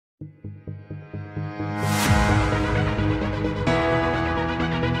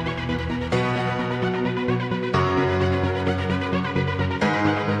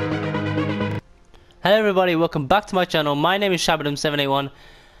Hello everybody, welcome back to my channel. My name is Shabadum781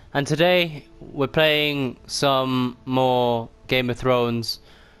 and today we're playing some more Game of Thrones.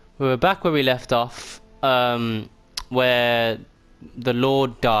 We're back where we left off, where the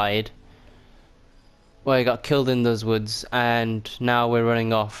Lord died, where he got killed in those woods, and now we're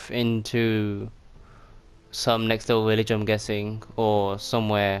running off into some next door village, I'm guessing, or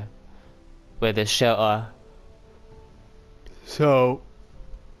somewhere where there's shelter. So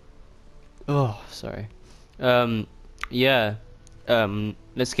sorry. Yeah.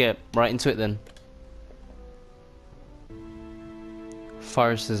 Let's get right into it then.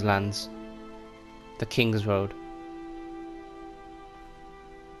 Foresters Lands. The King's Road.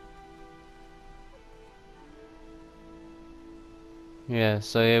 Yeah,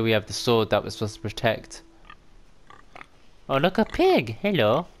 so here we have the sword that we're supposed to protect. Oh, look, a pig!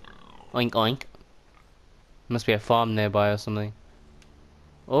 Hello! Oink oink. Must be a farm nearby or something.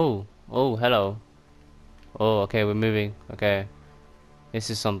 Oh, hello. Oh, okay, we're moving. Okay. This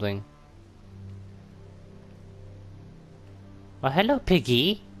is something. Oh, hello,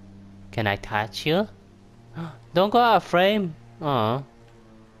 piggy. Can I touch you? Don't go out of frame. Oh,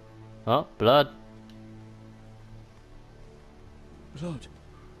 blood. Blood.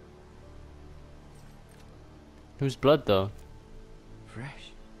 Whose blood, though?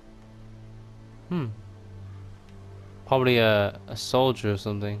 Fresh. Probably a soldier or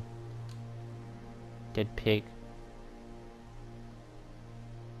something. Dead pig.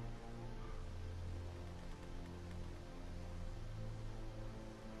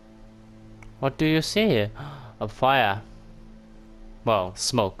 What do you see? A fire. Well,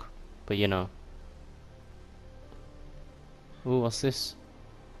 smoke, but you know. Ooh, what's this?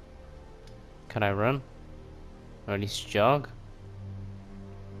 Can I run? Or at least jog?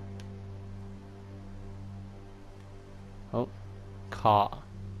 Oh, cart.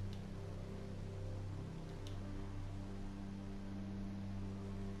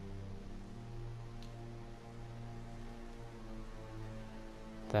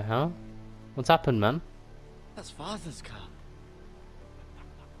 The hell? What's happened, man? That's Father's car.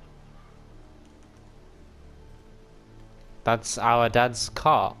 That's our dad's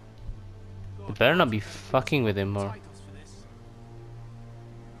car. You better not be fucking with him, or... Winter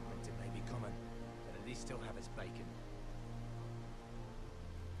may be coming, but at least still have his bacon.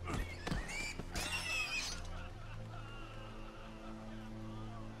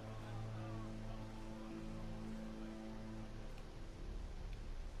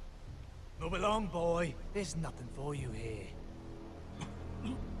 Move along, boy. There's nothing for you here.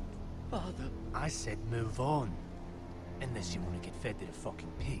 Father. I said move on. Unless you want to get fed to the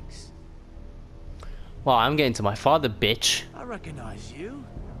fucking pigs. Well, I'm getting to my father, bitch. I recognize you.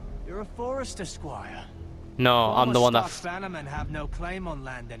 You're a Forester squire. No, I'm the one that... Bannermen have no claim on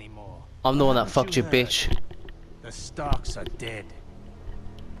land anymore. I'm the one that fucked you, bitch. The Starks are dead.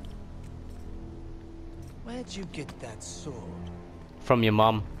 Where'd you get that sword? From your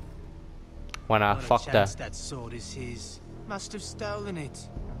mom. When I fucked her. That sword is his. Must have stolen it.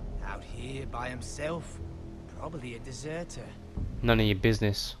 Out here by himself. Probably a deserter. None of your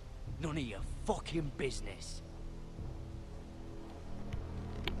business. None of your fucking business.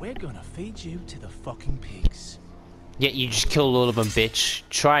 We're gonna feed you to the fucking pigs. Yet you just killed all of them, bitch.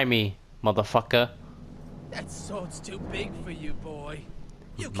 Try me, motherfucker. That sword's too big for you, boy.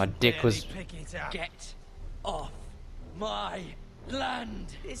 You My dick was... pick it up. Get off my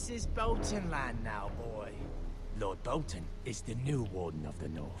land. This is Bolton land now, boy. Lord Bolton is the new Warden of the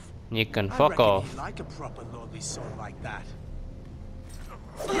North. You can I fuck reckon off. he'd like a proper lordly sword like that.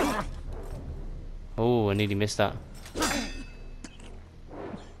 Oh, I nearly missed that.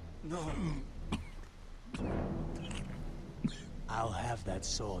 No. I'll have that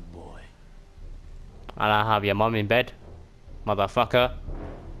sword, boy. And I have your mom in bed, motherfucker.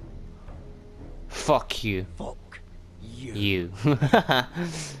 Fuck you. Fuck you. You.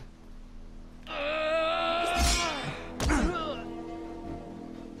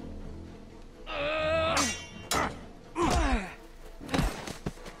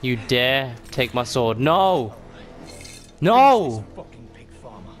 You dare take my sword? No! No! Fucking pig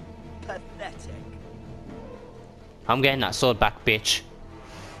farmer. Pathetic. I'm getting that sword back, bitch.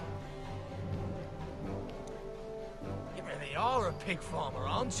 You really are a pig farmer,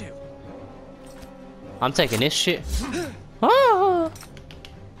 aren't you? I'm taking this shit. Ah!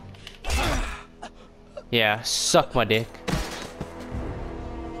 Yeah, suck my dick.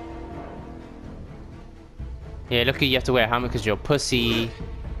 Yeah, look at you have to wear a helmet because you're a pussy.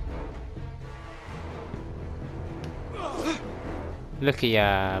 Look at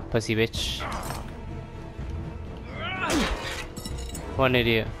ya, pussy bitch. What an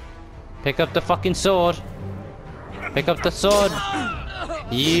idiot. Pick up the fucking sword. Pick up the sword.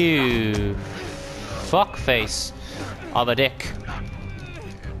 You fuckface of a dick.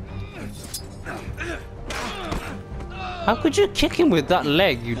 How could you kick him with that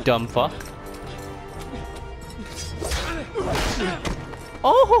leg, you dumb fuck?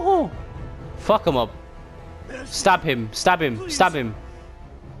 Oh! Fuck him up. Stab him, stab him, Please. stab him.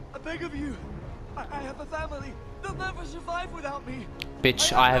 I beg of you. I have a family. They'll never survive without me.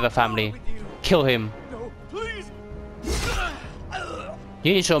 Bitch, I have no a family. power with you. Kill him. No, please.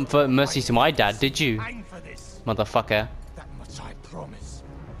 You didn't show mercy to my dad, did you? Hang for this. Motherfucker. That much I promise.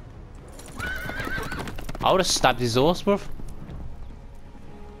 I would have stabbed his horse, bruv.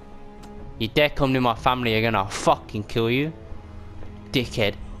 You dare come to my family again, I'll fucking kill you.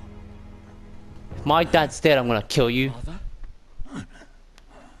 Dickhead. If my dad's dead, I'm gonna kill you. Father?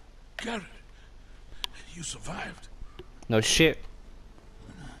 Garrett, you survived. No shit.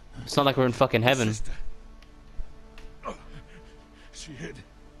 It's not like we're in fucking heaven. Sister. Oh, she hid.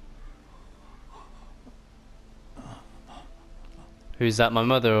 Who's that, my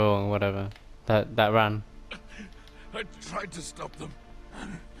mother or whatever? That ran. I tried to stop them.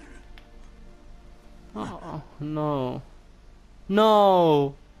 Oh, no.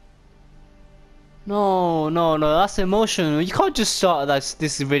 No. No, that's emotional. You can't just start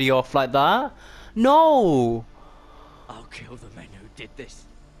this video off like that. No. I'll kill the men who did this.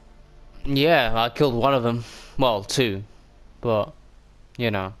 Yeah, I killed one of them. Well, two. But, you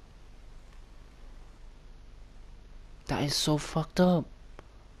know. That is so fucked up.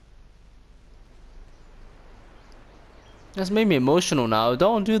 That's made me emotional now.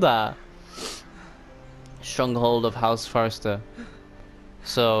 Don't do that. Stronghold of House Forrester.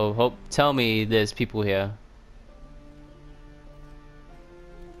 So, tell me there's people here.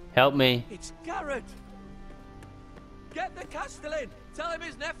 Help me. It's Garrett. Get the Castellan. Tell him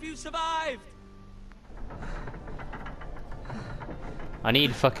his nephew survived. I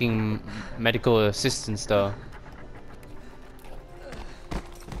need fucking medical assistance though.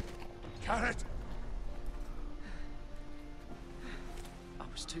 Garrett, I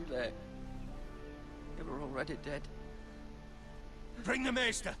was too late. They were already dead. bring the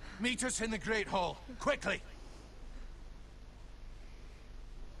maester. Meet us in the Great Hall. Quickly.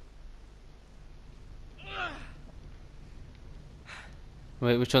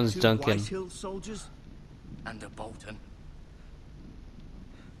 Wait, which one's Duncan? Whitehill soldiers and a Bolton.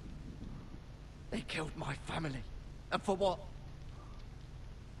 They killed my family. And for what?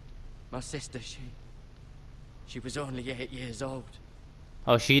 My sister, she was only 8 years old.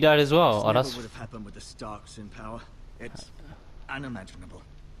 Oh, she died as well. This Oh, never that's would have happened with the Starks in power. It's unimaginable,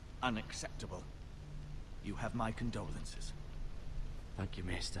 unacceptable. You have my condolences. Thank you,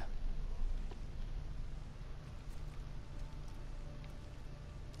 Maester.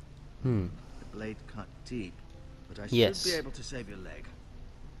 The blade cut deep, but I Yes. should be able to save your leg.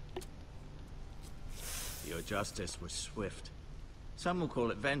 Your justice was swift. Some will call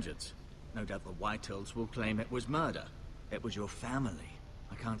it vengeance. No doubt the Whitehills will claim it was murder. It was your family.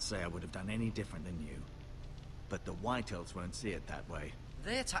 I can't say I would have done any different than you. But the Whitehills won't see it that way.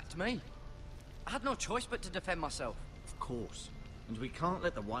 They attacked me. I had no choice but to defend myself. Of course. And we can't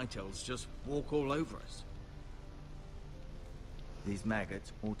let the Whitehills just walk all over us. These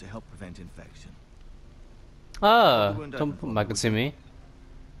maggots ought to help prevent infection. ah. Don't put maggots in me.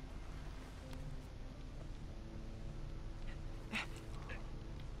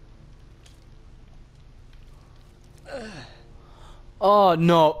 Oh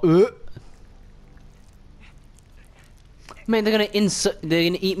no. Man, they're gonna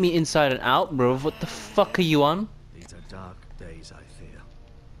eat me inside and out, bro. What the fuck are you on? These are dark days, I fear.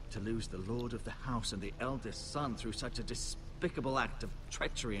 To lose the lord of the house and the eldest son through such a despicable act of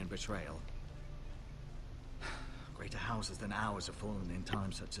treachery and betrayal. Greater houses than ours have fallen in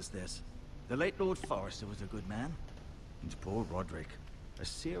times such as this. The late Lord Forrester was a good man. And poor Roderick. A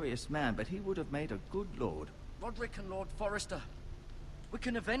serious man, but he would have made a good lord. Roderick and Lord Forrester. We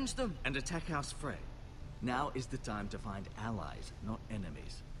can avenge them. And attack House Frey. Now is the time to find allies, not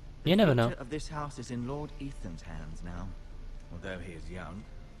enemies. You never know. The future of this house is in Lord Ethan's hands now. Although he is young,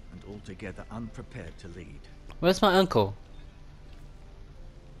 and altogether unprepared to lead. Where's my uncle?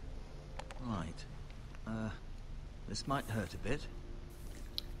 Right. This might hurt a bit.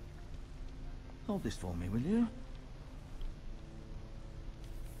 Hold this for me, will you?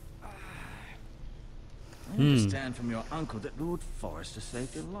 I understand from your uncle that Lord Forrester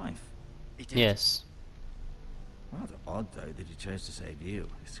saved your life. He did. Yes. Rather odd, though, that he chose to save you,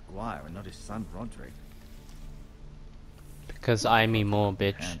 his squire, and not his son Roderick. Because I me more,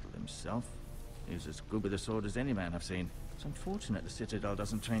 bitch. Handle himself. He was as good with a sword as any man I've seen. It's unfortunate the Citadel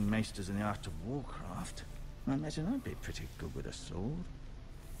doesn't train maesters in the art of warcraft. I imagine I'd be pretty good with a sword.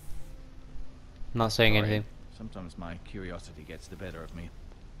 Not saying Sorry, anything. sometimes my curiosity gets the better of me.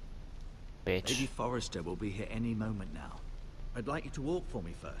 Bitch. Lady Forrester will be here any moment now. I'd like you to walk for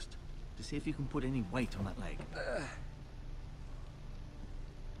me first, to see if you can put any weight on that leg.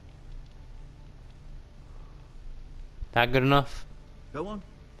 That good enough? Go on.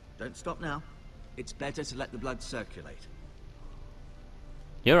 Don't stop now. It's better to let the blood circulate.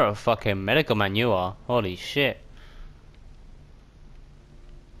 You're a fucking medical man, you are. Holy shit.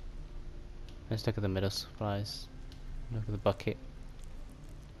 Let's look at the middle supplies. Look at the bucket.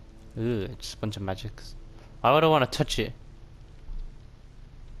 Ooh, it's just a bunch of magics. Why would I want to touch it?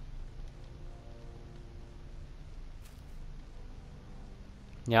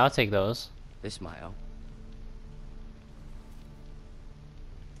 Yeah, I'll take those. This might help.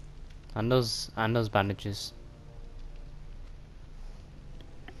 And those bandages.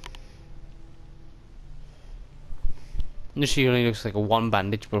 She only looks like a one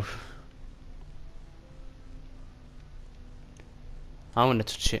bandage, bro. I want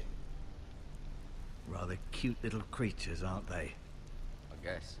to touch it. Rather cute little creatures, aren't they? I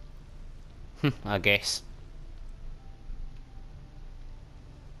guess. I guess.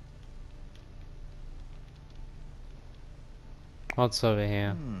 What's over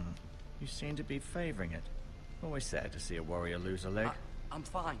here? You seem to be favoring it. Always sad to see a warrior lose a leg. I'm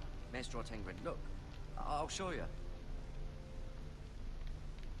fine, Maester Ortengrin. Look, I'll show you.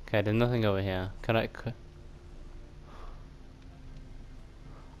 Okay, there's nothing over here. Can I?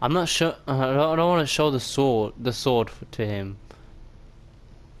 I'm not sure. I don't want to show the sword. To him.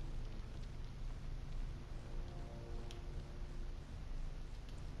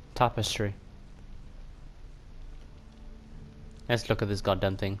 Tapestry. Let's look at this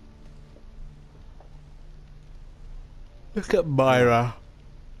goddamn thing. Look at Myra.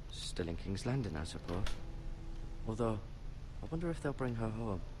 Still in King's Landing, I suppose. Although, I wonder if they'll bring her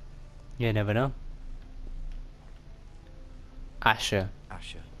home. You never know. Asher.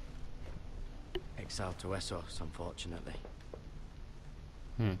 Asher. Exiled to Essos, unfortunately.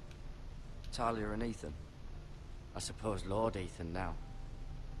 Talia and Ethan. I suppose Lord Ethan now.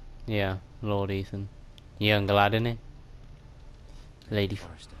 Yeah, Lord Ethan. Young lad, innit? Lady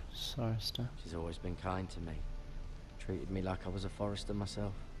Forrester. Forrester. She's always been kind to me. Treated me like I was a Forrester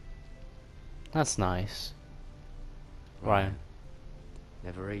myself. That's nice. Ryan.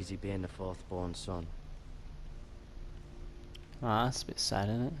 Never easy being the fourth-born son. Ah, that's a bit sad,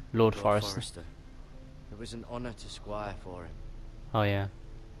 isn't it? Lord Forrester. It was an honour to squire for him. Oh yeah.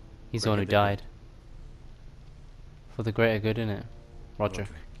 He's the one who died. For the greater good, innit? Roger.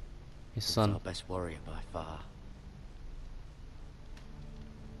 His He's son. our best warrior by far.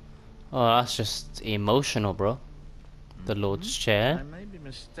 Oh, that's just emotional, bro. The Lord's chair. I may be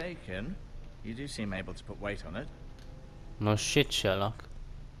mistaken. You do seem able to put weight on it. No shit, Sherlock.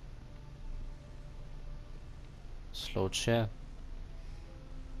 It's Lord's chair.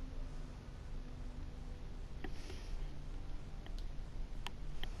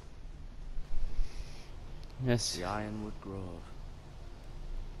 Yes. The Ironwood Grove.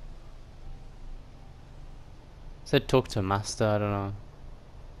 Said talk to master, I don't know.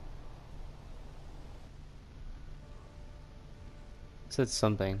 Said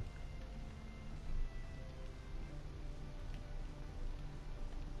something.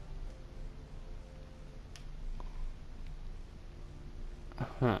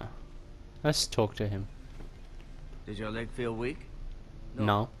 Huh. Let's talk to him. Did your leg feel weak?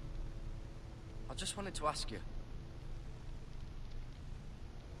 No. I just wanted to ask you.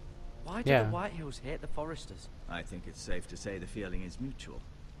 Why do Yeah. the Whitehills hate the Forresters? I think it's safe to say the feeling is mutual.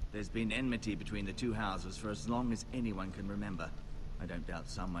 There's been enmity between the two houses for as long as anyone can remember. I don't doubt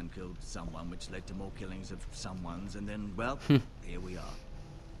someone killed someone, which led to more killings of someones, and then, well, here we are.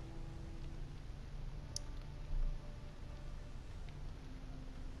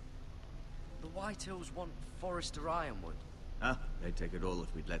 The Whitehills want Forrester Ironwood. Ah, they'd take it all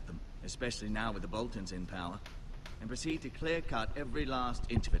if we'd let them, especially now with the Boltons in power, and proceed to clear-cut every last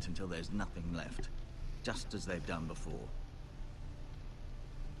inch of it until there's nothing left, just as they've done before.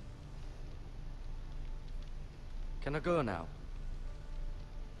 Can I go now?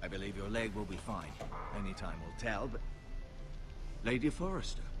 I believe your leg will be fine. Only time will tell, but... Lady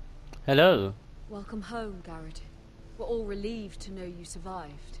Forrester. Hello. Welcome home, Garrett. We're all relieved to know you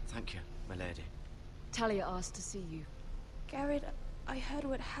survived. Thank you, my lady. Talia asked to see you. Garrett, I heard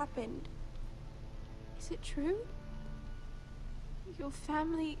what happened. Is it true? Your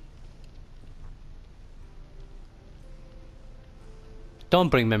family... Don't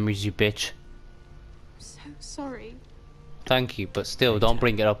bring memories, you bitch. I'm so sorry. Thank you, but still, don't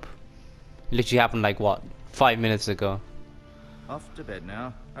bring it up. It literally happened like what, 5 minutes ago. Off to bed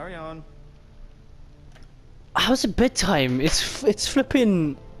now. Hurry on. How's it bedtime? It's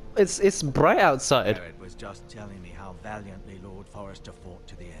flipping. It's bright outside. Garrett was just telling me how valiantly Lord Forrester fought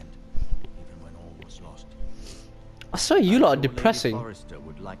to the end, even when all was lost. I saw you lot are Lady depressing. Forrester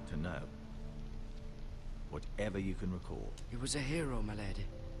would like to know. Whatever you can recall. He was a hero, my lady.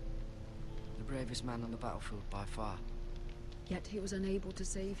 The bravest man on the battlefield by far. Yet he was unable to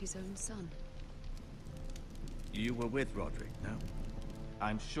save his own son. You were with Roderick, no?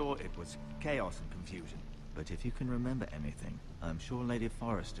 I'm sure it was chaos and confusion. But if you can remember anything, I'm sure Lady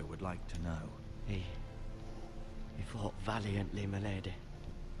Forrester would like to know. He fought valiantly, my lady.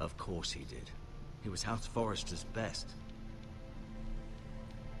 Of course he did. He was House Forrester's best.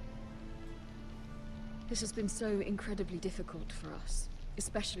 This has been so incredibly difficult for us,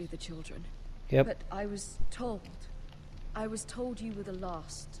 especially the children. Yep. But I was told you were the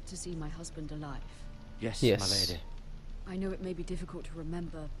last to see my husband alive. Yes, Yes. my lady. I know it may be difficult to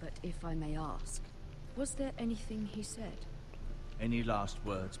remember, but if I may ask, was there anything he said? Any last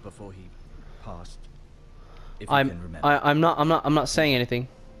words before he passed? If you can remember. I'm not saying anything.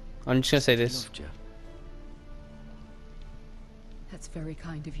 I'm just gonna say He this. loved you. That's very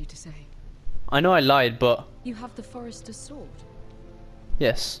kind of you to say. I know I lied, but You have the Forrester's sword.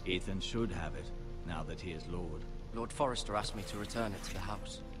 yes. Ethan should have it, now that he is Lord. Lord Forrester asked me to return it to the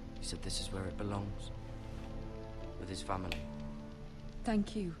house. He said this is where it belongs. With his family.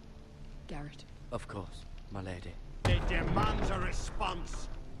 Thank you, Garrett. Of course, my lady. It demands a response.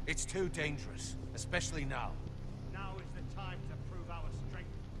 It's too dangerous, especially now. Now is the time to prove our strength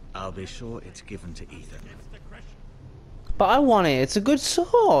I'll be sure it's given to Ethan. against aggression. But I want it. It's a good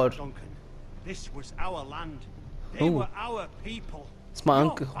sword. Duncan, this was our land. They Ooh. were our people. It's my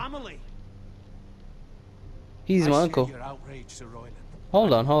Your uncle. family. He's my I uncle. share your outrage, Sir Royland.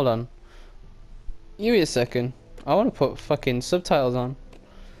 Hold on. Give me a second. I want to put fucking subtitles on.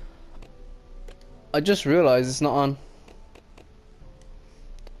 I just realized it's not on.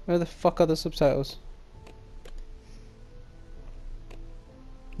 Where the fuck are the subtitles?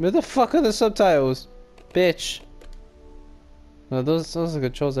 Where the fuck are the subtitles? Bitch. No, those are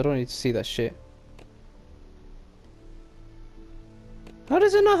good shows. I don't need to see that shit. How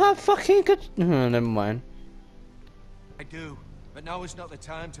does it not have fucking good? Never mind. I do, but now is not the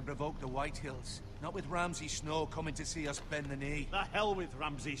time to provoke the White Hills. Not with Ramsay Snow coming to see us bend the knee. The hell with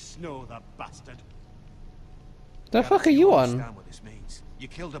Ramsay Snow, the bastard. The fuck are you on? Understand what this means? You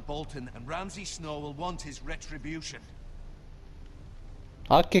killed a Bolton, and Ramsay Snow will want his retribution.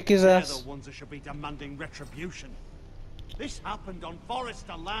 I'll kick his They're ass. the ones that should be demanding retribution. This happened on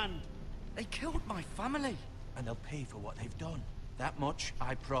Forrester land. They killed my family. And they'll pay for what they've done. That much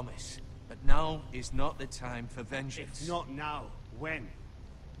I promise. But now is not the time for vengeance. If not now, when?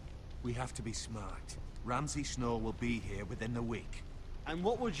 We have to be smart. Ramsay Snow will be here within the week. And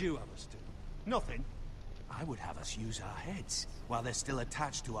what would you have us do? Nothing. I would have us use our heads, while they're still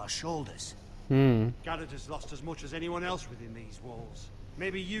attached to our shoulders. Garrett has lost as much as anyone else within these walls.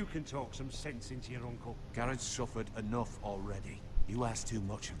 Maybe you can talk some sense into your uncle. Garrett's suffered enough already. You ask too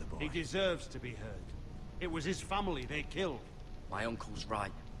much of the boy. He deserves to be heard. It was his family they killed. My uncle's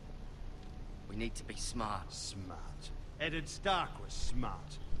right. We need to be smart. Smart. Eddard Stark was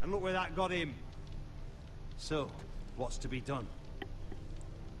smart. And look where that got him. So, what's to be done?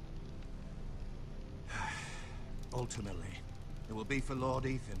 Ultimately, it will be for Lord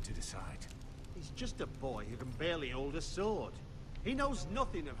Ethan to decide. He's just a boy who can barely hold a sword. He knows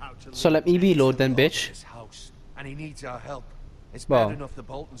nothing of how to So lead. let me be He's Lord the then, lord of bitch. this house, and he needs our help. It's Well. bad enough the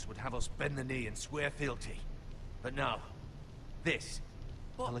Boltons would have us bend the knee and swear fealty. But now, this.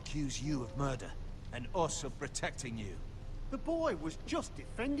 I'll accuse you of murder, and us of protecting you. The boy was just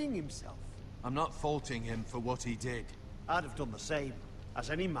defending himself. I'm not faulting him for what he did. I'd have done the same, as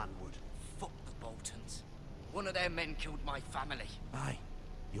any man would. Fuck the Boltons. One of their men killed my family. Aye.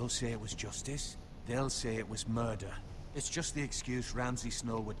 You'll say it was justice. They'll say it was murder. It's just the excuse Ramsay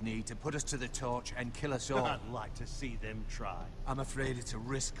Snow would need to put us to the torch and kill us all. I'd like to see them try. I'm afraid it's a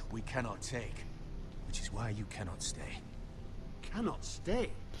risk we cannot take. Which is why you cannot stay. Cannot stay.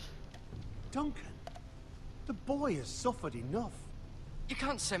 Duncan, the boy has suffered enough. You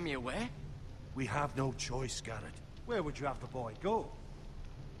can't send me away. We have no choice, Garrett. Where would you have the boy go?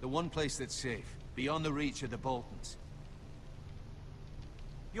 The one place that's safe, beyond the reach of the Boltons.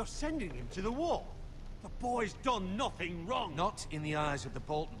 You're sending him to the wall. The boy's done nothing wrong. Not in the eyes of the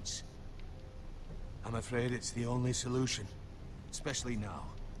Boltons. I'm afraid it's the only solution. Especially now.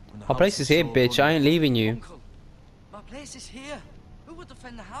 when the Our place house is here, so bitch. I ain't leaving you. Uncle, my place is here. Who would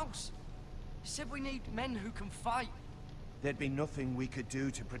defend the house? You said we need men who can fight. there'd be nothing we could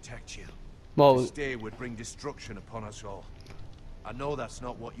do to protect you. Well, To stay would bring destruction upon us all. I know that's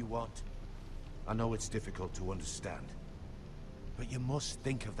not what you want. I know it's difficult to understand. But you must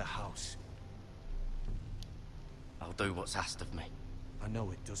think of the house. I'll do what's asked of me. I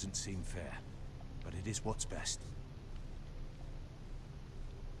know it doesn't seem fair, but it is what's best.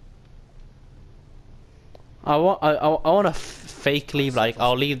 I want to fake leave. Like,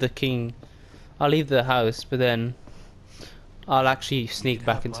 I'll leave the house, but then I'll actually sneak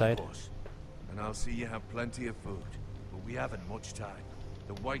back inside. And I'll see you have plenty of food, but we haven't much time.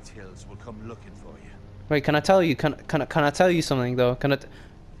 The White Hills will come looking for you. Wait, can I tell you? Can I tell you something though?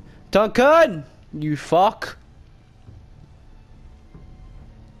 Duncan, you fuck.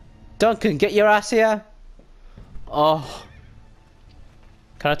 Duncan, get your ass here. Oh.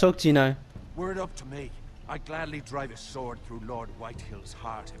 Can I talk to you now? Word up to me. I'd gladly drive a sword through Lord Whitehill's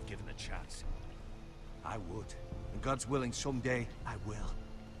heart if given a chance. I would. And God's willing, someday I will.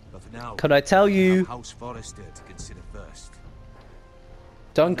 But for now, Could I tell you? House Forrester to consider first.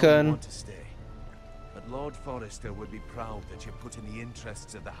 Duncan. You want to stay. But Lord Forrester would be proud that you're putting the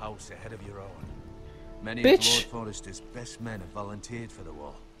interests of the house ahead of your own. Many of Bitch. Lord Forrester's best men have volunteered for the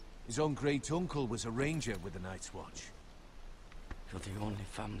war. His own great uncle was a ranger with the Night's Watch. You're the only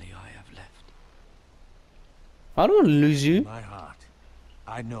family I have left. I don't want to lose you. In my heart,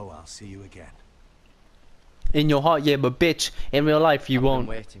 I know I'll see you again. In your heart, yeah, but bitch, in real life, you I've won't.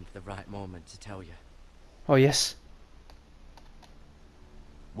 been waiting for the right moment to tell you. Oh yes.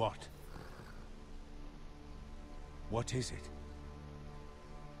 What? What is it?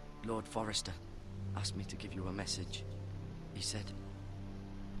 Lord Forrester asked me to give you a message. He said,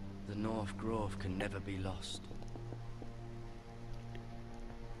 the North Grove can never be lost.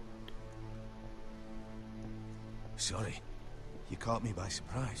 Sorry, you caught me by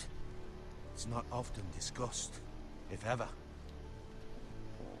surprise. It's not often discussed, if ever.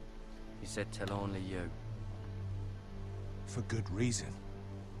 He said tell only you. For good reason.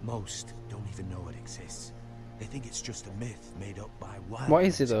 Most don't even know it exists. They think it's just a myth made up by wild What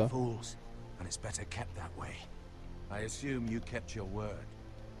is it, though? fools, and it's better kept that way. I assume you kept your word.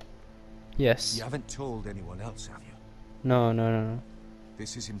 Yes. You haven't told anyone else, have you? No, no, no, no.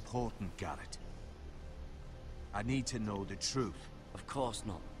 This is important, Garrett. I need to know the truth. Of course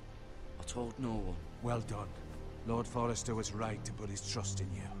not. I told no one. Well done. Lord Forrester was right to put his trust in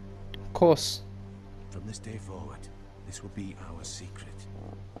you. Of course. From this day forward, this will be our secret.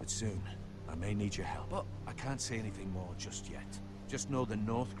 But soon, I may need your help. But I can't say anything more just yet. Just know the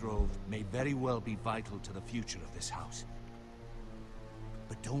North Grove may very well be vital to the future of this house.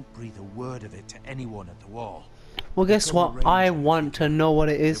 But don't breathe a word of it to anyone at the wall. Well, guess Become what? a I ranger. want to know what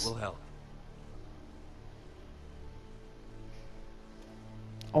it It is. will help.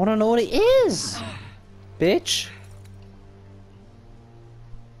 I want to know what it is. Bitch.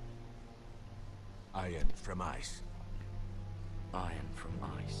 Iron from ice. iron from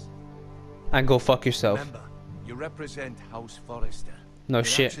ice. And go fuck yourself. Remember, you represent House Forrester. No Your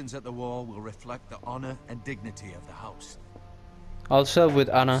shit. actions at the wall will reflect the honor and dignity of the house. I'll serve with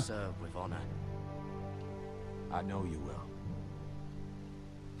Anna. Serve with honor. I know you will.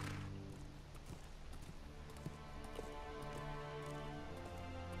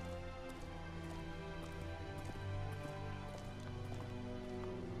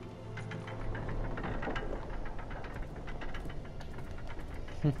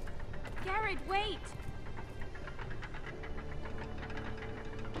 Garrett, wait!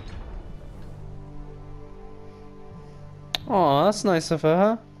 Oh, that's nice of her,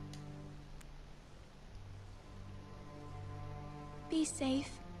 huh? Be safe.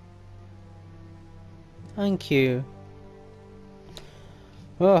 Thank you.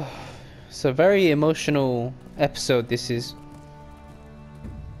 Oh, it's a very emotional episode, this is.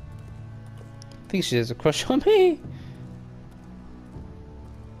 I think she has a crush on me.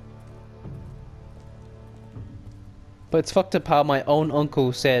 But it's fucked up how my own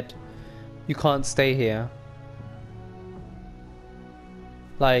uncle said, you can't stay here.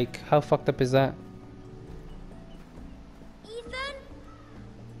 Like, how fucked up is that? Ethan?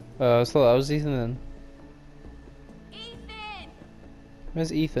 I thought that was Ethan then. Ethan!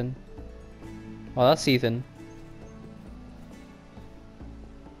 Where's Ethan? Oh, that's Ethan.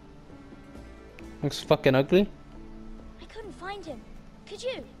 Looks fucking ugly. I couldn't find him. Could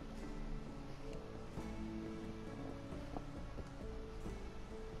you?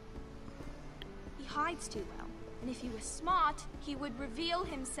 He hides too well, and if he was smart, he would reveal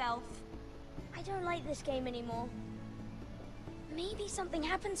himself. I don't like this game anymore. Maybe something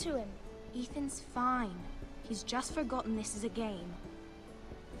happened to him. Ethan's fine. He's just forgotten this is a game.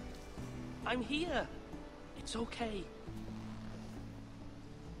 I'm here. It's okay.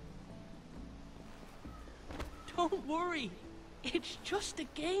 Don't worry. It's just a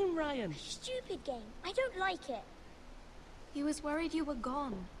game, Ryan. Stupid game. I don't like it. He was worried you were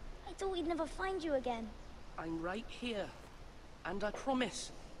gone. I thought we'd never find you again. I'm right here. And I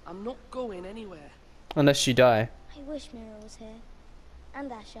promise, I'm not going anywhere. Unless you die. I wish Mira was here.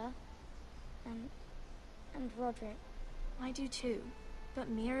 And Asher. And Roderick. I do too. But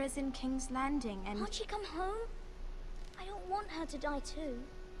Mira's in King's Landing and... Can't she come home? I don't want her to die too.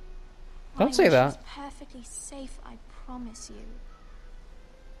 Don't say that. She's perfectly safe, I promise you.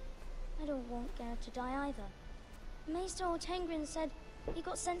 I don't want Garrett to die either. Maester Ortengrin said he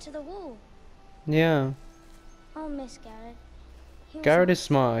got sent to the wall. Yeah. I'll miss Garrett. Garrett is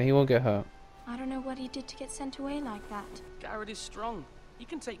smart. He won't get hurt. I don't know what he did to get sent away like that. Garrett is strong. He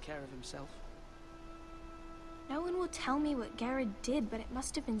can take care of himself. No one will tell me what Garrett did, but it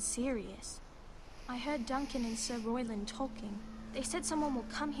must have been serious. I heard Duncan and Sir Royland talking. They said someone will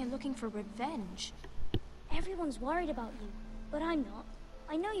come here looking for revenge. Everyone's worried about you, but I'm not.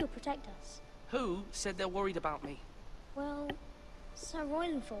 I know you'll protect us. Who said they're worried about me? Well, Sir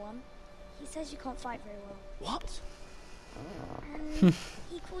Royland for one. He says you can't fight very well. What? And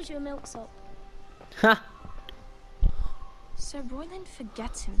he calls you a milksop. Ha! Sir Royland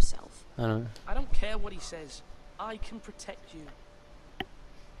forgets himself. I don't know. I don't care what he says. I can protect you.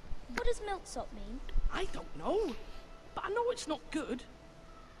 What does milksop mean? I don't know. But I know it's not good.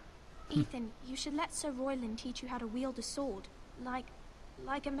 Ethan, you should let Sir Royland teach you how to wield a sword. Like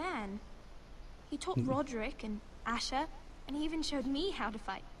a man. He taught Roderick and Asher, and he even showed me how to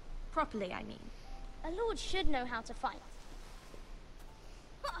fight. Properly, I mean. A lord should know how to fight.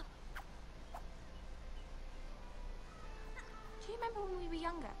 Do you remember when we were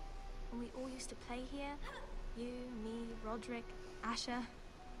younger? When we all used to play here? You, me, Roderick, Asher.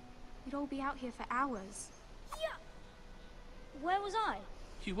 We'd all be out here for hours. Yeah. Where was I?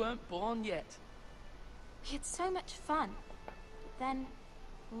 You weren't born yet. We had so much fun. Then,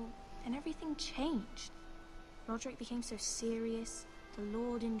 well, then everything changed. Roderick became so serious, the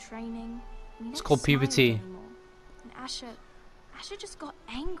Lord in training. And he It's never called smiled puberty. anymore. And Asher just got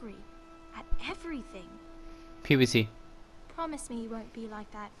angry at everything. Puberty. Promise me you won't be like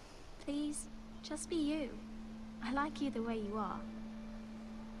that. Please, just be you. I like you the way you are.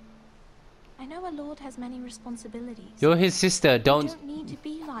 I know a lord has many responsibilities. You're his sister. You Don't. don't need to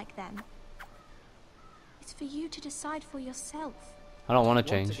be like them. It's for you to decide for yourself. I don't want I to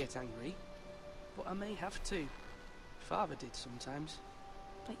change. want to get angry, but I may have to. Father did sometimes.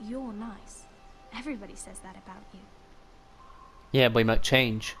 But you're nice. Everybody says that about you. Yeah, but he might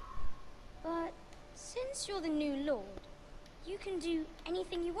change. But since you're the new lord, you can do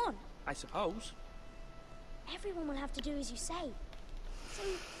anything you want. I suppose. Everyone will have to do as you say. So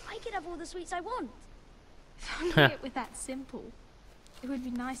I could have all the sweets I want. If only it were that simple. It would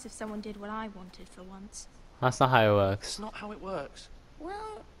be nice if someone did what I wanted for once. That's not how it works. It's not how it works.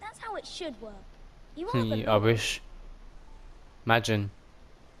 Well, that's how it should work. You are the I lord. wish. Imagine.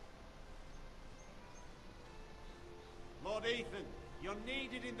 Lord Ethan, you're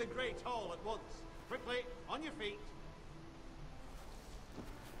needed in the Great Hall at once. Quickly, on your feet.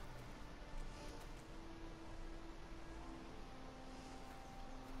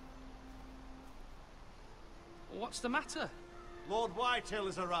 What's the matter? Lord Whitehill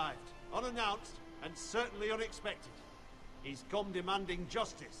has arrived, unannounced and certainly unexpected. He's come demanding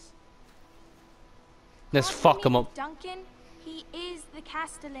justice. Let's Can't you fuck him meet up. Duncan, he is the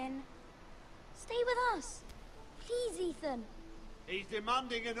Castellan. Stay with us. Please, Ethan. He's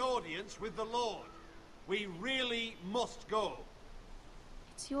demanding an audience with the Lord. We really must go.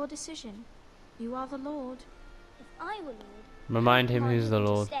 It's your decision. You are the Lord. If I were lord, Remind him I'd who's the want him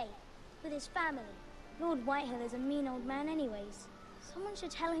to Lord. Stay with his family. Lord Whitehill is a mean old man anyways. Someone should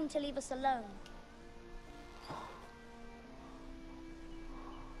tell him to leave us alone.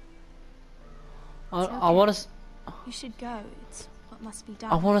 I want to. You should go. It's what must be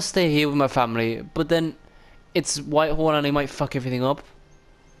done. I want to stay here with my family, but then it's Whitehall and he might fuck everything up.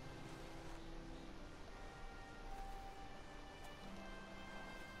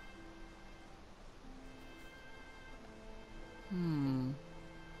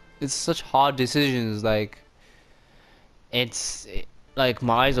 It's such hard decisions. Like, like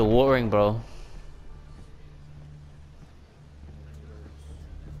my eyes are watering, bro.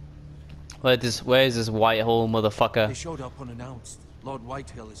 Where is this Whitehall motherfucker? They showed up unannounced. Lord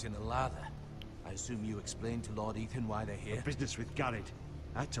Whitehill is in a lather. I assume you explained to Lord Ethan why they're here? Business with Garrett.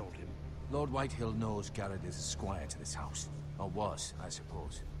 I told him. Lord Whitehill knows Garrett is a squire to this house. Or was, I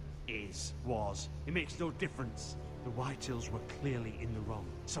suppose. Was. It makes no difference. The Whitehills were clearly in the wrong,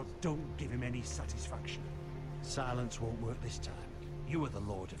 so don't give him any satisfaction. Silence won't work this time. You are the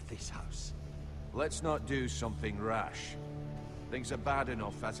lord of this house. Let's not do something rash. Things are bad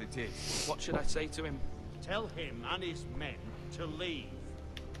enough as it is. What should I say to him? Tell him and his men to leave.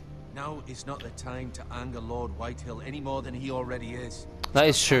 Now is not the time to anger Lord Whitehill any more than he already is. That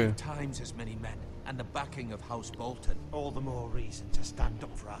is He's got true. 5 times as many men, and the backing of House Bolton. All the more reason to stand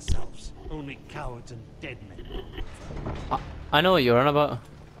up for ourselves. Only cowards and dead men. I know what you're on about.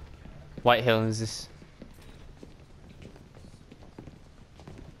 Whitehill is this.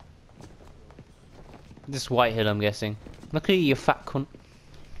 This Whitehill, I'm guessing. Look at you fat cunt.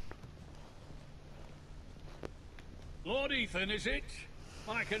 Lord Ethan, is it?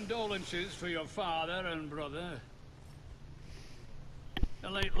 My condolences for your father and brother. The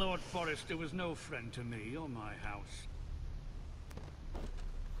late Lord Forrester was no friend to me or my house.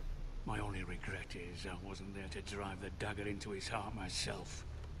 My only regret is I wasn't there to drive the dagger into his heart myself.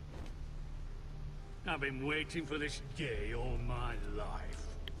 I've been waiting for this day all my life.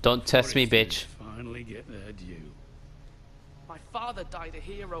 Don't test me, Foresters bitch. finally get their due. My father died a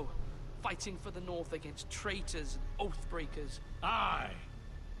hero, fighting for the North against traitors and oath breakers. Aye.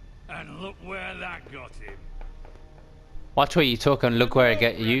 And look where that got him. Watch what you talk and look where I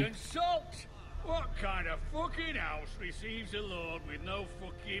get Bread you. and salt? What kind of fucking house receives a lord with no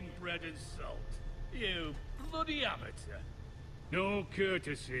fucking bread and salt? You bloody amateur. No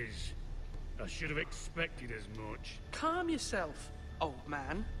courtesies. I should have expected as much. Calm yourself, old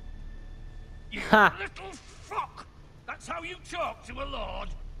man. You Ha. little fuck! That's how you talk to a lord?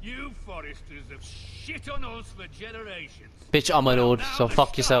 You Foresters have shit on us for generations. Bitch, I'm a lord, Now so the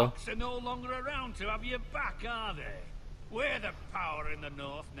fuck yourself. Starks are no longer around to have your back, are they? We're the power in the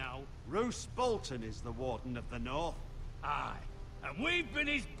north now. Roose Bolton is the Warden of the North. Aye. And we've been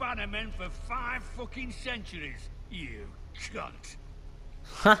his bannermen for 5 fucking centuries. You cunt.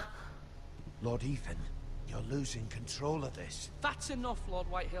 Ha! Lord Ethan, you're losing control of this. That's enough, Lord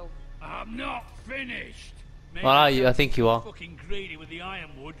Whitehill. I'm not finished. Maybe Well, if I think you are. fucking greedy with the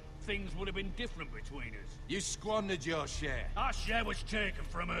ironwood, things would have been different between us. You squandered your share. Our share was taken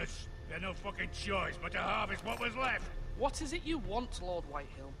from us. We had no fucking choice but to harvest what was left. What is it you want, Lord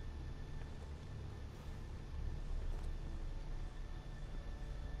Whitehill?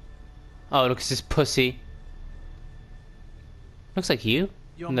 Oh, look, it's this pussy. Looks like you.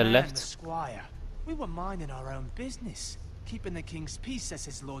 Your On the man, left. the squire. We were minding our own business, keeping the king's peace, as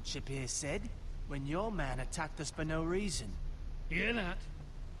his lordship here said, when your man attacked us for no reason. Hear that?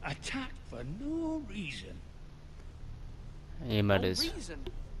 Attacked for no reason. He No murders. reason.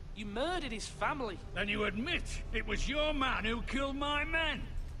 You murdered his family. Then you admit it was your man who killed my men.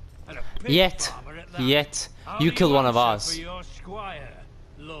 And a pig Yet, farmer at that. yet, How you do killed one of answer ours. For your squire,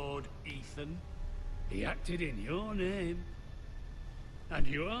 Lord Ethan. He acted in your name. And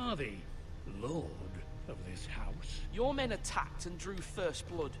you are the lord of this house. Your men attacked and drew first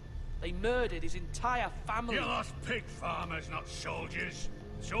blood. They murdered his entire family. You lost pig farmers, not soldiers.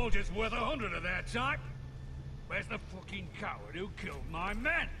 Soldiers worth 100 of their type. Where's the fucking coward who killed my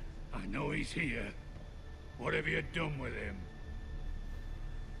men? I know he's here. What have you done with him?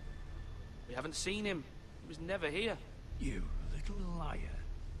 We haven't seen him. He was never here. You little liar.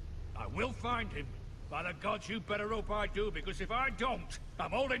 I will find him. By the gods, you better hope I do, because if I don't,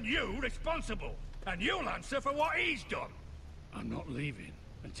 I'm holding you responsible. And you'll answer for what he's done. I'm not leaving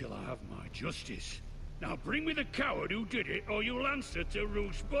until I have my justice. Now bring me the coward who did it, or you'll answer to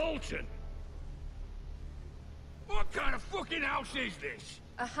Roose Bolton. What kind of fucking house is this?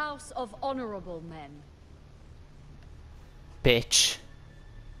 A house of honorable men. Bitch.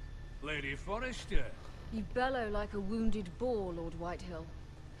 Lady Forrester. You bellow like a wounded boar, Lord Whitehill.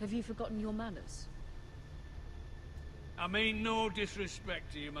 Have you forgotten your manners? I mean no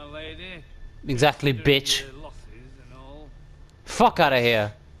disrespect to you, my lady. Exactly, Considering bitch. your losses and all. Fuck out of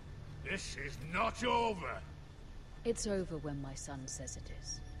here. This is not over. It's over when my son says it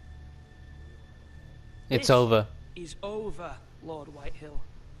is. It's This over. Is over, Lord Whitehill.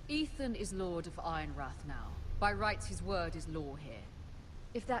 Ethan is Lord of Ironrath now. By rights, his word is law here.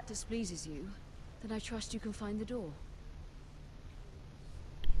 If that displeases you, then I trust you can find the door.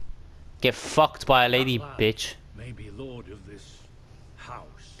 Get fucked by a lady, That lad bitch. may be lord of this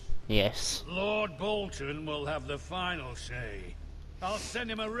house. Yes. Lord Bolton will have the final say. I'll send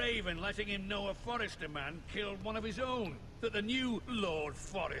him a raven letting him know a Forrester man killed one of his own. That the new Lord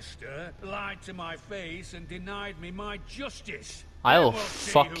Forrester lied to my face and denied me my justice. I'll Then we'll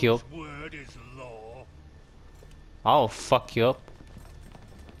see fuck you up. whose word is law. I'll fuck you up.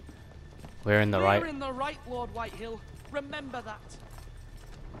 We're in the We're right. in the right, Lord Whitehill. Remember that.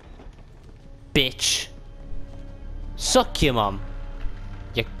 Bitch. Suck your mum.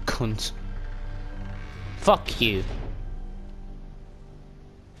 You cunt. Fuck you.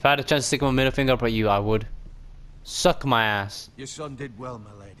 If I had a chance to stick my middle finger up at you, I would. Suck my ass. Your son did well,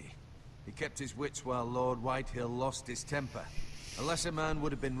 my lady. He kept his wits while Lord Whitehill lost his temper. A lesser man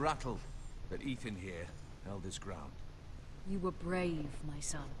would have been rattled, but Ethan here held his ground. You were brave, my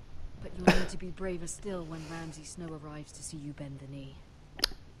son. But you'll need to be braver still when Ramsay Snow arrives to see you bend the knee.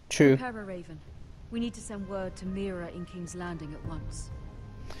 True. Prepare a raven. We need to send word to Mira in King's Landing at once.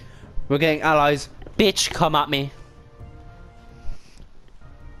 We're getting allies. Bitch, come at me.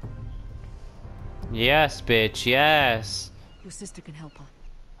 Yes, bitch, yes. Your sister can help her.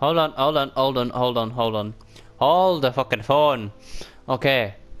 Hold on. Hold the fucking phone.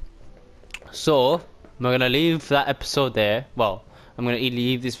 Okay. So, we're gonna leave that episode there. Well, I'm gonna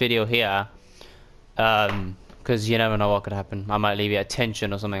leave this video here. Because you never know what could happen. I might leave it at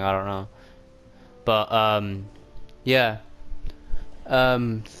tension or something, I don't know. But, yeah.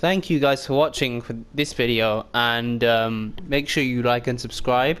 Thank you guys for watching for this video. And, make sure you like and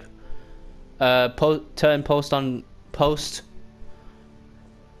subscribe. Turn post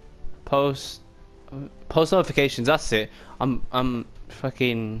notifications, that's it. I'm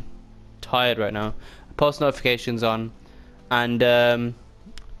fucking tired right now. Post notifications on, and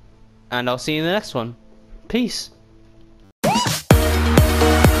I'll see you in the next one. Peace.